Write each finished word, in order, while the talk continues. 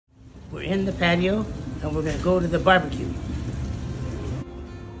We're in the patio and we're going to go to the barbecue.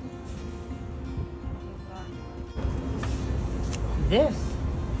 This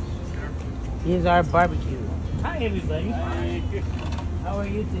is our barbecue. Hi everybody. Hi. How are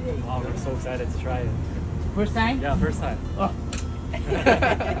you today? Oh, we're so excited to try it. First time? Yeah, first time. Oh.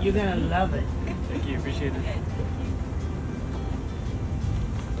 You're going to love it. Thank you, appreciate it.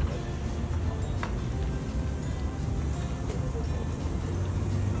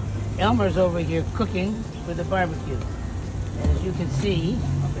 Elmer's over here cooking for the barbecue. And as you can see,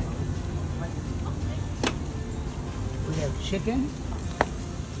 we have chicken,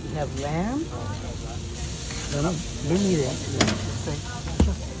 we have lamb. No, no, bring me that.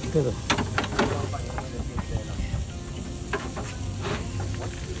 Good.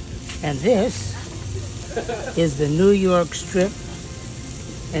 And this is the New York strip.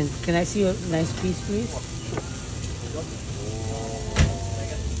 And can I see a nice piece, please?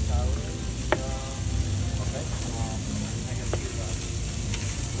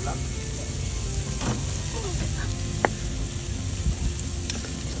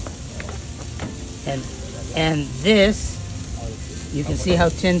 And this, you can see how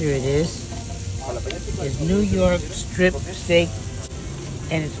tender it is New York strip steak,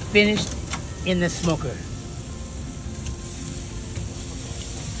 and it's finished in the smoker.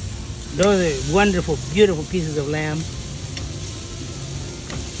 Those are wonderful, beautiful pieces of lamb.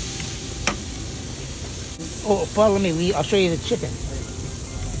 Oh, follow me, I'll show you the chicken.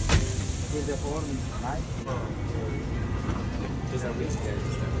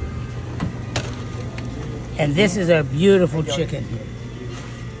 And this is our beautiful chicken.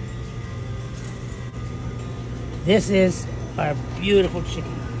 This is our beautiful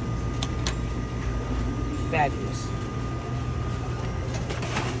chicken. Fabulous.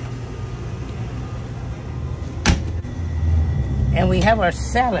 And we have our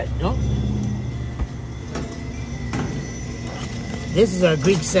salad, no? This is our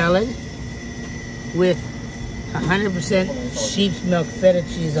Greek salad with 100% sheep's milk feta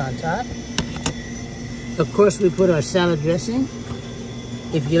cheese on top. Of course, we put our salad dressing.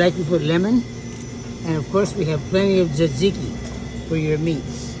 If you like, we put lemon. And of course, we have plenty of tzatziki for your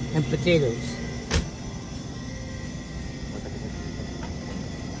meats and potatoes.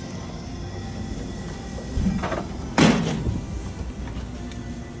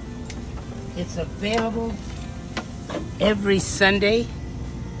 It's available every Sunday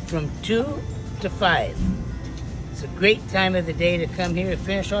from 2 to 5. It's a great time of the day to come here and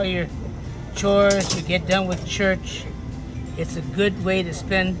finish all your chores, to get done with church. It's a good way to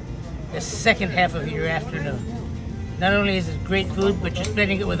spend the second half of your afternoon. Not only is it great food, but you're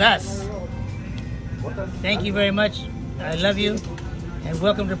spending it with us. Thank you very much. I love you. And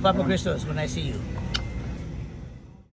welcome to Papa Christos when I see you.